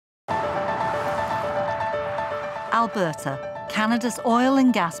Alberta, Canada's oil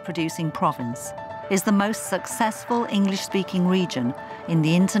and gas producing province, is the most successful English-speaking region in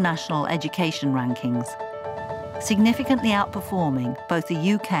the international education rankings, significantly outperforming both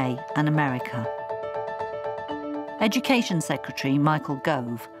the UK and America. Education Secretary Michael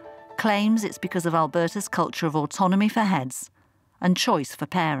Gove claims it's because of Alberta's culture of autonomy for heads and choice for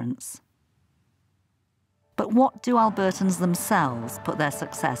parents. But what do Albertans themselves put their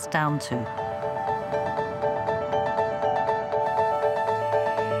success down to?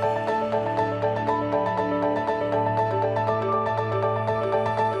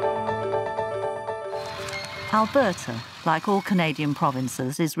 Alberta, like all Canadian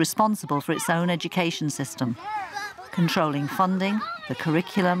provinces, is responsible for its own education system, controlling funding, the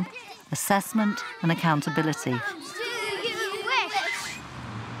curriculum, assessment and accountability.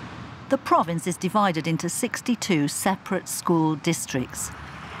 The province is divided into 62 separate school districts,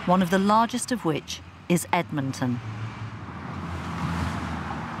 one of the largest of which is Edmonton.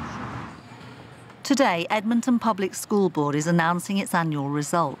 Today, Edmonton Public School Board is announcing its annual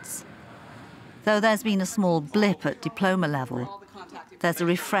results. Though there's been a small blip at diploma level, there's a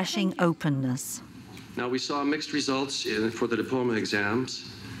refreshing openness. Now, we saw mixed results for the diploma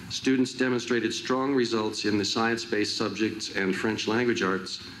exams. Students demonstrated strong results in the science-based subjects and French language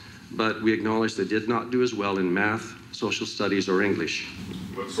arts, but we acknowledge they did not do as well in math, social studies, or English.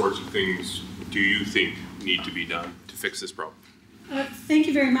 What sorts of things do you think need to be done to fix this problem? Thank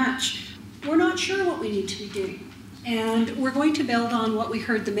you very much. We're not sure what we need to be doing. And we're going to build on what we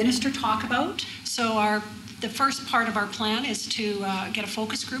heard the minister talk about. So the first part of our plan is to get a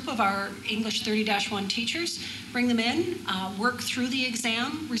focus group of our English 30-1 teachers, bring them in, work through the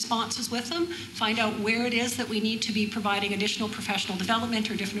exam responses with them, find out where it is that we need to be providing additional professional development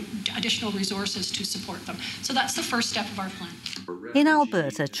or additional resources to support them. So that's the first step of our plan. In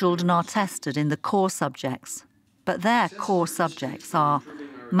Alberta, children are tested in the core subjects, but their core subjects are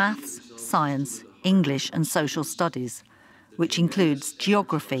maths, science, English and social studies, which includes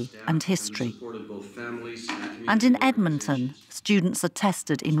geography and history. And in Edmonton, students are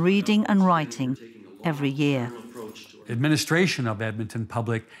tested in reading and writing every year. Administration of Edmonton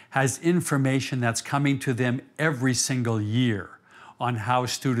Public has information that's coming to them every single year on how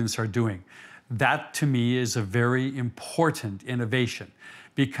students are doing. That, to me, is a very important innovation,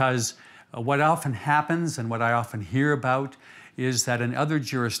 because what often happens and what I often hear about is that in other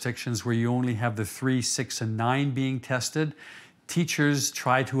jurisdictions where you only have the 3, 6, and 9 being tested, teachers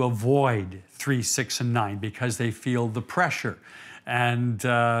try to avoid 3, 6, and 9 because they feel the pressure, and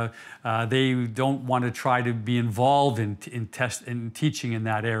they don't want to try to be involved in teaching in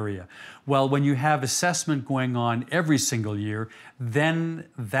that area. Well, when you have assessment going on every single year, then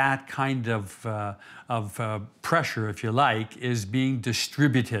that kind of pressure, if you like, is being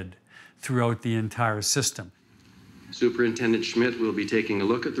distributed throughout the entire system. Superintendent Schmidt will be taking a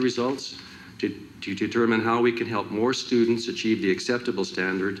look at the results to determine how we can help more students achieve the acceptable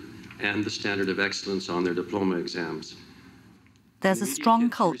standard and the standard of excellence on their diploma exams. There's a strong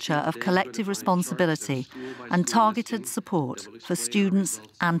culture of collective responsibility and targeted support for students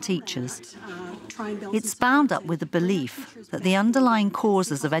and teachers. It's bound up with the belief that the underlying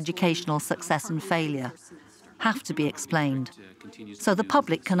causes of educational success and failure have to be explained, so the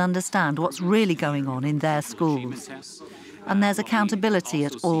public can understand what's really going on in their schools. And there's accountability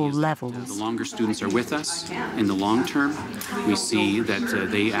at all levels. The longer students are with us in the long term, we see that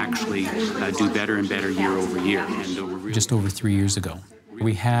they actually do better and better year over year. And just over 3 years ago,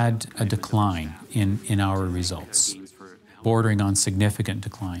 we had a decline in our results, bordering on significant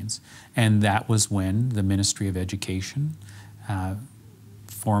declines. And that was when the Ministry of Education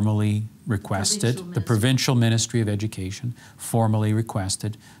formally requested, the Provincial Ministry of Education formally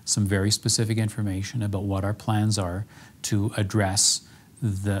requested some very specific information about what our plans are to address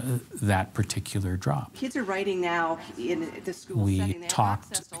that particular drop. Kids are writing now in the school setting. We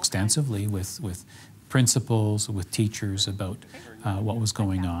talked extensively with principals, with teachers about what was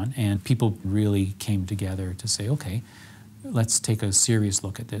going on, and people really came together to say, okay, let's take a serious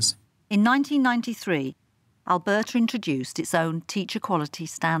look at this. In 1993, Alberta introduced its own teacher quality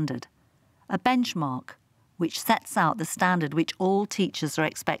standard, a benchmark which sets out the standard which all teachers are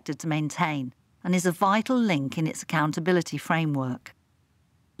expected to maintain and is a vital link in its accountability framework.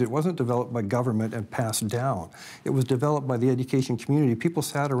 It wasn't developed by government and passed down. It was developed by the education community. People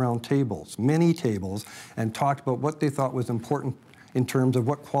sat around tables, many tables, and talked about what they thought was important in terms of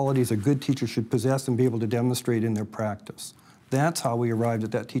what qualities a good teacher should possess and be able to demonstrate in their practice. That's how we arrived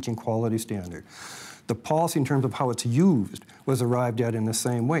at that teaching quality standard. The policy in terms of how it's used was arrived at in the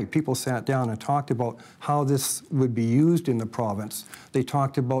same way. People sat down and talked about how this would be used in the province. They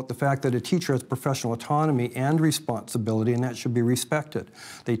talked about the fact that a teacher has professional autonomy and responsibility, and that should be respected.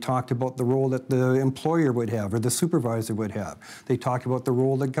 They talked about the role that the employer would have or the supervisor would have. They talked about the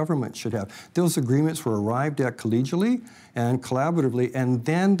role that government should have. Those agreements were arrived at collegially and collaboratively, and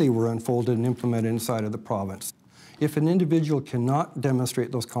then they were unfolded and implemented inside of the province. If an individual cannot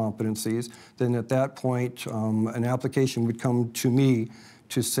demonstrate those competencies, then at that point, an application would come to me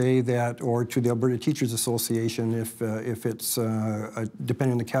to say that, or to the Alberta Teachers Association, if it's,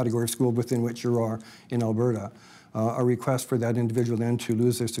 depending on the category of school within which you are in Alberta, a request for that individual then to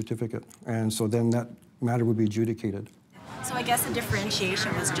lose their certificate. And so then that matter would be adjudicated. So I guess the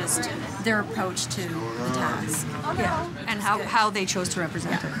differentiation was just their approach to the task. Yeah, and how they chose to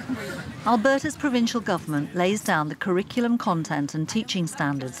represent it. Alberta's provincial government lays down the curriculum content and teaching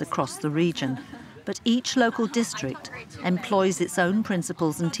standards across the region, but each local district employs its own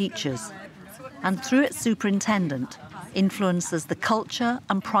principals and teachers, and through its superintendent, influences the culture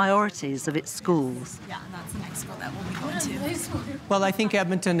and priorities of its schools. Yeah, and that's the next school that we'll be going to. Well, I think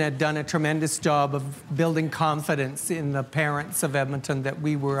Edmonton had done a tremendous job of building confidence in the parents of Edmonton that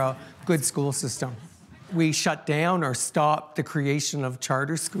we were a good school system. We shut down or stopped the creation of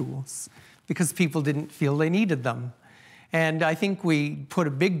charter schools because people didn't feel they needed them. And I think we put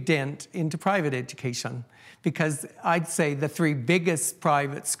a big dent into private education because I'd say the 3 biggest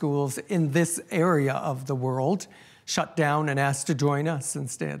private schools in this area of the world shut down and asked to join us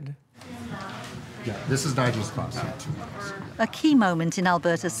instead. Yeah, this is Nigel's class. A key moment in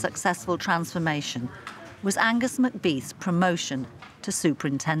Alberta's successful transformation was Angus McBeath's promotion to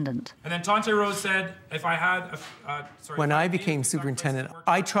superintendent. And then Tante Rose said, if I had when I became superintendent,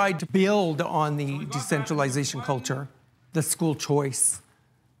 I tried to build on the decentralization culture, the school choice,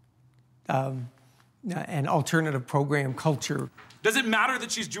 and alternative program culture. Does it matter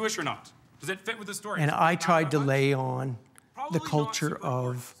that she's Jewish or not? Does it fit with the story? And I tried to lay on the culture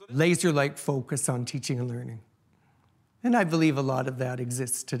of laser-like focus on teaching and learning. And I believe a lot of that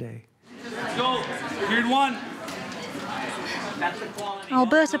exists today. Let's go. Period 1.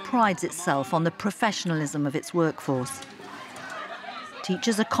 Alberta prides itself on the professionalism of its workforce.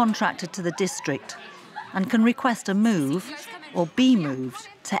 Teachers are contracted to the district and can request a move or be moved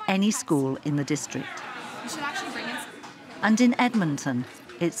to any school in the district. And in Edmonton,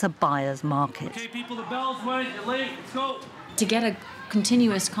 it's a buyer's market. Okay, people, the bell's went. You're late. Let's go. To get a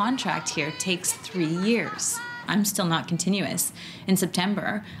continuous contract here takes 3 years. I'm still not continuous. In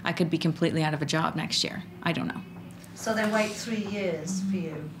September, I could be completely out of a job next year. I don't know. So they wait 3 years for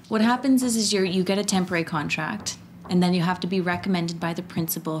you? What happens is you get a temporary contract, and then you have to be recommended by the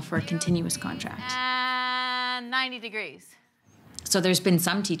principal for a continuous contract. And 90 degrees. So there's been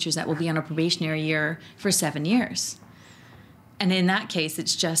some teachers that will be on a probationary year for 7 years. And in that case,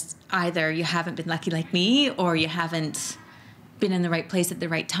 it's just either you haven't been lucky like me, or you haven't been in the right place at the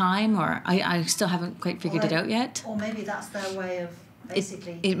right time, or I still haven't quite figured it out yet. Or maybe that's their way of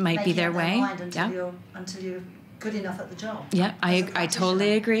basically it might be their way. Until you're good enough at the job. Yeah, I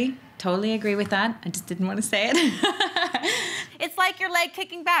totally agree. Totally agree with that. I just didn't want to say it. It's like your leg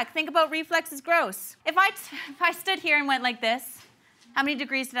kicking back. Think about reflexes gross. If I stood here and went like this, how many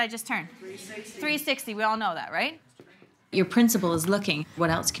degrees did I just turn? 360. 360, we all know that, right? Your principal is looking, what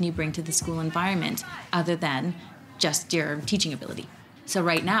else can you bring to the school environment other than just your teaching ability? So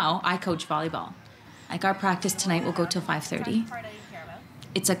right now, I coach volleyball. Like our practice tonight will go till 5:30.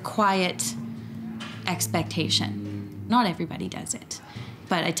 It's a quiet expectation. Not everybody does it.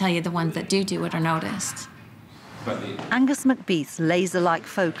 But I tell you, the ones that do it are noticed. Angus McBeath's laser-like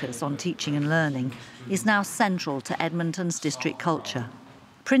focus on teaching and learning is now central to Edmonton's district culture.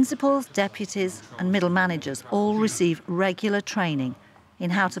 Principals, deputies and middle managers all receive regular training in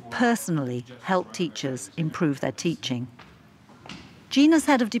how to personally help teachers improve their teaching. Gina's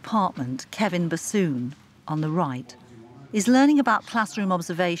head of department, Kevin Bassoon, on the right, is learning about classroom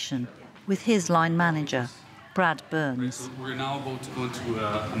observation with his line manager, Brad Burns. So we're now about to go into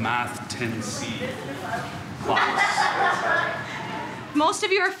a Math 10C class. Most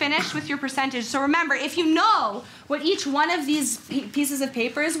of you are finished with your percentage, so remember, if you know what each one of these pieces of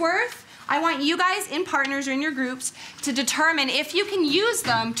paper is worth, I want you guys in partners or in your groups to determine if you can use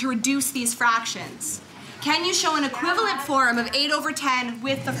them to reduce these fractions. Can you show an equivalent form of 8/10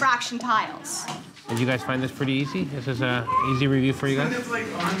 with the fraction tiles? Did you guys find this pretty easy? This is an easy review for you guys?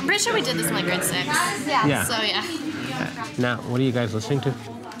 I'm pretty sure we did this in like grade 6. Yeah. So yeah. Now, what are you guys listening to?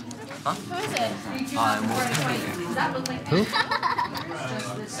 Huh? Who is it? Mortal Technique. Who?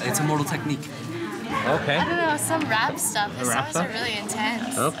 It's a Mortal Technique. Okay. I don't know, some rap stuff. The Rap songs stuff? are really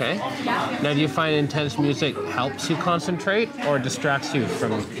intense. Okay. Now, do you find intense music helps you concentrate or distracts you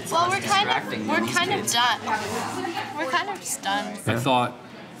from? Well, we're kind of done. We're kind of just done. I thought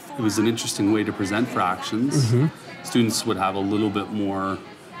it was an interesting way to present fractions. Students would have a little bit more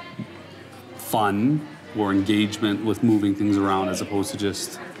fun or engagement with moving things around as opposed to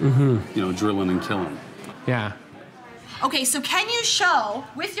just, drilling and killing. Yeah. Okay, so can you show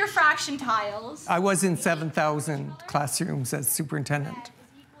with your fraction tiles? I was in 7,000 classrooms as superintendent.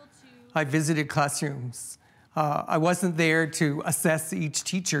 I visited classrooms. I wasn't there to assess each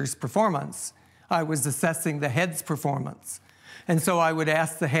teacher's performance. I was assessing the head's performance. And so I would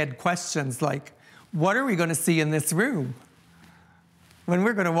ask the head questions like, what are we going to see in this room? When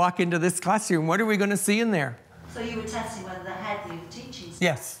we're going to walk into this classroom, what are we going to see in there? So you were testing whether the head knew the teaching stuff?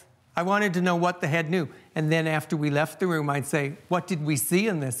 Yes. I wanted to know what the head knew. And then after we left the room, I'd say, what did we see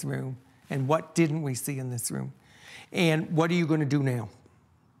in this room? And what didn't we see in this room? And what are you going to do now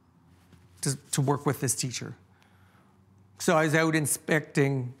to work with this teacher? So I was out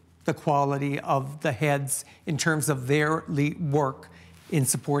inspecting the quality of the heads in terms of their work in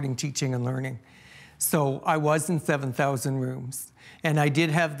supporting teaching and learning. So I was in 7,000 rooms. And I did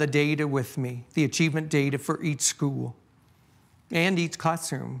have the data with me, the achievement data for each school and each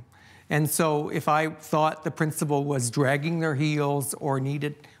classroom. And so if I thought the principal was dragging their heels or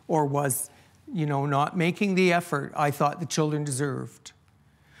was, not making the effort I thought the children deserved,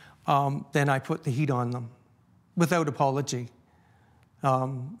 then I put the heat on them without apology.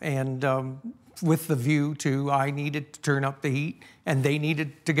 With the view to I needed to turn up the heat and they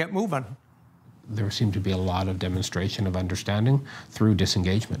needed to get moving. There seemed to be a lot of demonstration of understanding through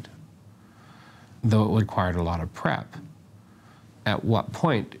disengagement, though it required a lot of prep. At what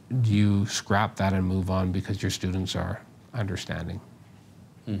point do you scrap that and move on because your students are understanding?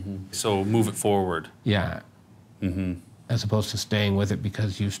 So move it forward. Yeah. As opposed to staying with it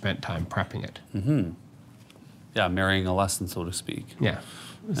because you spent time prepping it. Yeah, marrying a lesson, so to speak. Yeah.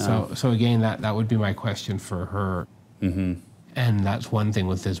 So again, that would be my question for her. And that's one thing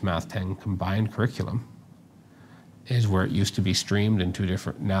with this Math 10 combined curriculum, is where it used to be streamed in two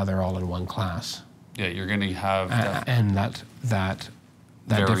different, now they're all in one class. Yeah, you're going to have... and that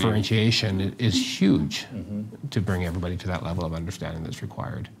differentiation is huge to bring everybody to that level of understanding that's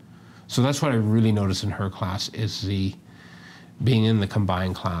required. So that's what I really noticed in her class is being in the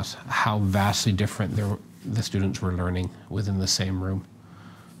combined class, how vastly different the students were learning within the same room.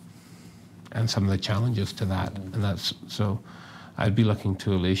 And some of the challenges to that. And so I'd be looking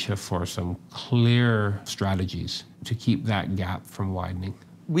to Alicia for some clear strategies to keep that gap from widening.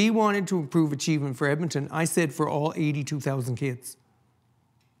 We wanted to improve achievement for Edmonton. I said for all 82,000 kids.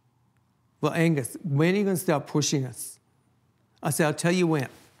 Well, Angus, when are you going to stop pushing us? I said, I'll tell you when.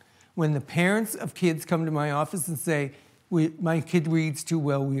 When the parents of kids come to my office and say, my kid reads too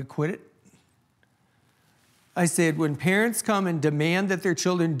well, will you quit it? I said, when parents come and demand that their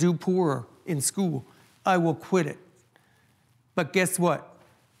children do poorer in school, I will quit it. But guess what?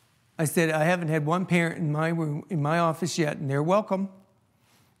 I said, I haven't had one parent in my room, in my office yet, and they're welcome,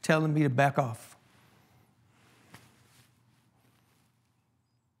 telling me to back off.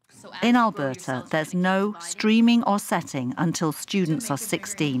 In Alberta, there's no streaming or setting until students are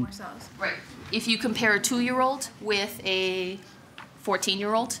 16. Right. If you compare a 2-year-old with a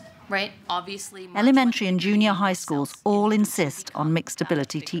 14-year-old, right, obviously... Elementary and junior high schools all insist on mixed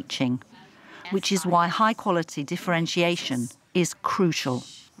ability teaching, which is why high-quality differentiation is crucial.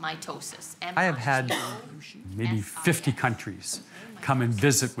 Mitosis. I have had maybe 50 countries come and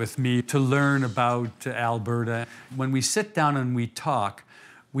visit with me to learn about Alberta. When we sit down and we talk,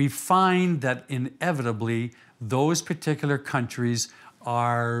 we find that inevitably those particular countries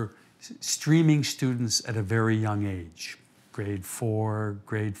are streaming students at a very young age. Grade 4,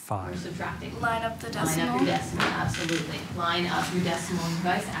 grade 5. Subtracting. Line up the decimal. Line up your decimal, absolutely. Line up your decimal, you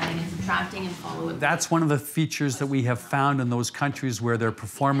guys, adding and subtracting and follow it. That's one of the features that we have found in those countries where their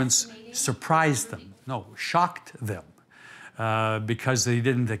performance surprised them, shocked them, because they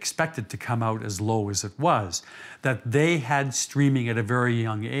didn't expect it to come out as low as it was. That they had streaming at a very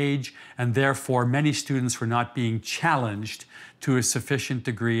young age, and therefore many students were not being challenged to a sufficient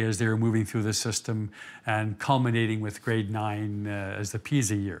degree as they were moving through the system and culminating with grade 9 as the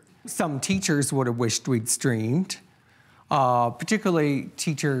PISA year. Some teachers would have wished we'd streamed, particularly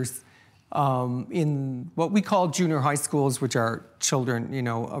teachers in what we call junior high schools, which are children,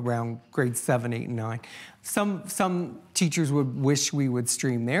 around grade 7, 8, and 9. Some teachers would wish we would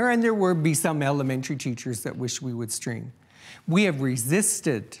stream there, and there would be some elementary teachers that wish we would stream. We have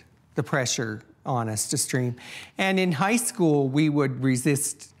resisted the pressure on us to stream. And in high school, we would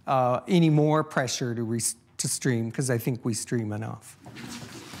resist any more pressure to stream, because I think we stream enough.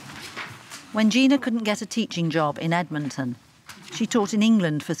 When Gina couldn't get a teaching job in Edmonton, she taught in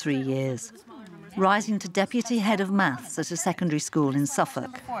England for 3 years, rising to deputy head of maths at a secondary school in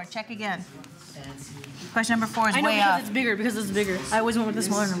Suffolk. Check again. Question number 4 is I know way because up. because it's bigger. I always went with the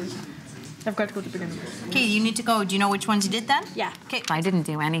smaller numbers. I've got to go to bigger numbers. Okay, you need to go. Do you know which ones you did then? Yeah. Okay. I didn't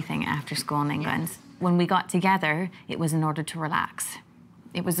do anything after school in England. When we got together, it was in order to relax.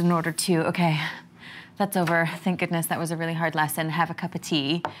 It was in order to, okay, that's over. Thank goodness that was a really hard lesson. Have a cup of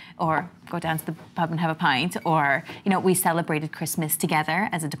tea, or go down to the pub and have a pint, or, we celebrated Christmas together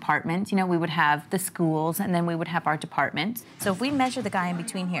as a department. We would have the schools, and then we would have our department. So if we measure the guy in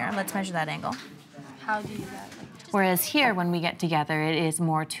between here, let's measure that angle. How do you do that? Whereas here, when we get together, it is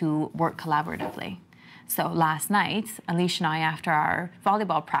more to work collaboratively. So last night, Alicia and I, after our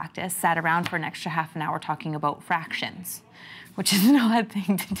volleyball practice, sat around for an extra half an hour talking about fractions, which is an odd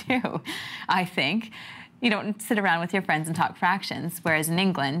thing to do, I think. You don't sit around with your friends and talk fractions, whereas in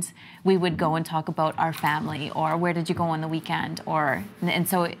England, we would go and talk about our family, or where did you go on the weekend,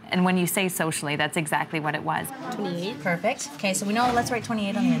 and when you say socially, that's exactly what it was. 28. Perfect. Okay, so we know, let's write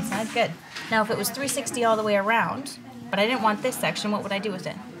 28 on the inside. Good. Now, if it was 360 all the way around, but I didn't want this section, what would I do with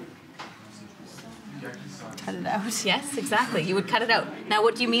it? Cut it out. Yes, exactly. You would cut it out. Now,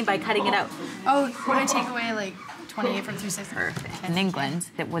 what do you mean by cutting it out? Oh, would I take away like 28 from 360? Perfect. In England,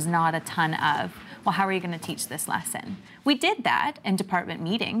 there was not a ton of, well, how are you going to teach this lesson? We did that in department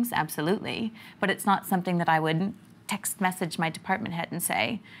meetings, absolutely, but it's not something that I would text message my department head and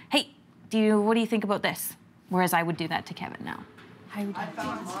say, hey, what do you think about this? Whereas I would do that to Kevin now. I would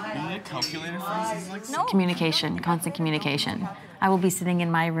a calculator for instance? No. Communication, constant communication. I will be sitting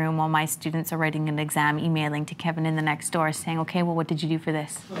in my room while my students are writing an exam, emailing to Kevin in the next door saying, okay, well, what did you do for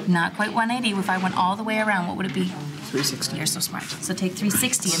this? Not quite 180. If I went all the way around, what would it be? 360. You're so smart. So take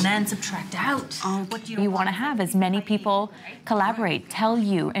 360 and then subtract out. What do you want to have as many people collaborate, tell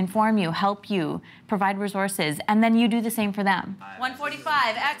you, inform you, help you, provide resources, and then you do the same for them.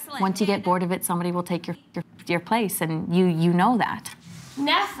 145. Excellent. Once you get bored of it, somebody will take your place, and you know that.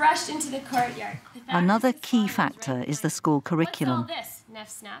 Neff rushed into the courtyard. Another key factor is the school curriculum. What's all this? Neff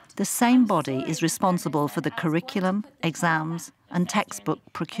snapped. The same body is responsible for the curriculum, exams, and textbook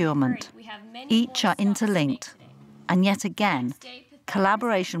procurement. Each are interlinked, and yet again,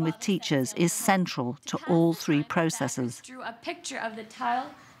 collaboration with teachers is central to all three processes. Drew a picture of the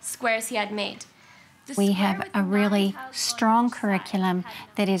tile squares he had made. We have a really strong curriculum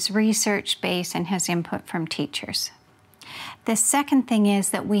that is research-based and has input from teachers. The second thing is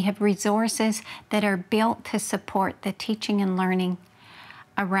that we have resources that are built to support the teaching and learning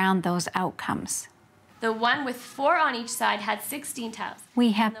around those outcomes. The one with 4 on each side had 16 tiles.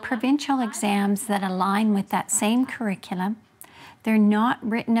 We have provincial exams that align with that same curriculum. They're not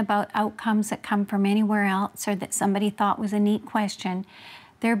written about outcomes that come from anywhere else or that somebody thought was a neat question.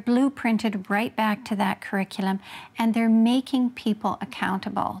 They're blueprinted right back to that curriculum, and they're making people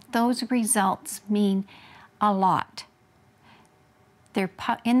accountable. Those results mean a lot. They're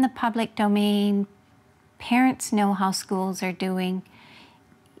in the public domain. Parents know how schools are doing.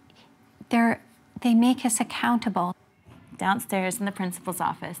 They make us accountable. Downstairs in the principal's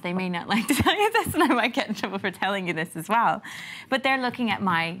office, they may not like to tell you this, and I might get in trouble for telling you this as well, but they're looking at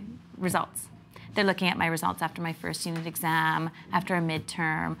my results. They're looking at my results after my first unit exam, after a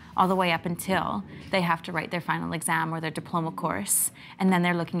midterm, all the way up until they have to write their final exam or their diploma course, and then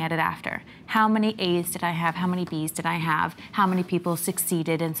they're looking at it after. How many A's did I have? How many B's did I have? How many people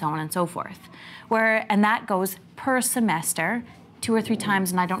succeeded, and so on and so forth. And that goes per semester, 2 or 3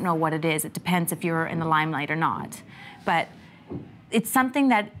 times, and I don't know what it is. It depends if you're in the limelight or not. But it's something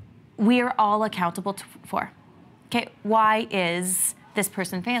that we are all accountable for. Okay, why is this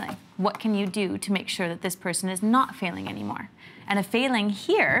person failing? What can you do to make sure that this person is not failing anymore? And a failing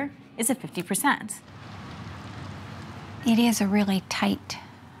here is a 50%. It is a really tight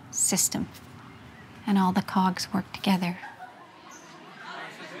system, and all the cogs work together.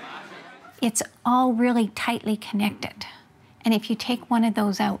 It's all really tightly connected, and if you take one of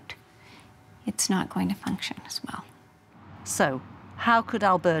those out, it's not going to function as well. So, how could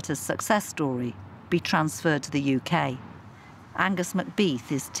Alberta's success story be transferred to the UK? Angus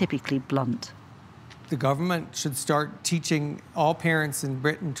McBeath is typically blunt. The government should start teaching all parents in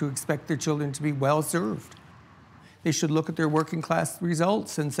Britain to expect their children to be well served. They should look at their working class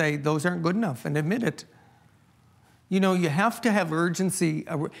results and say those aren't good enough and admit it. You know, you have to have urgency.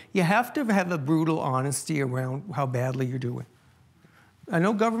 You have to have a brutal honesty around how badly you're doing. I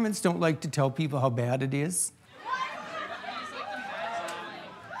know governments don't like to tell people how bad it is.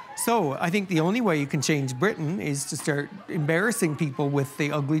 So I think the only way you can change Britain is to start embarrassing people with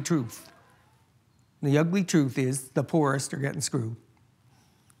the ugly truth. The ugly truth is the poorest are getting screwed.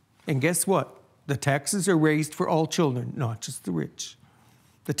 And guess what? The taxes are raised for all children, not just the rich.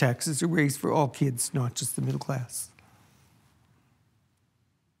 The taxes are raised for all kids, not just the middle class.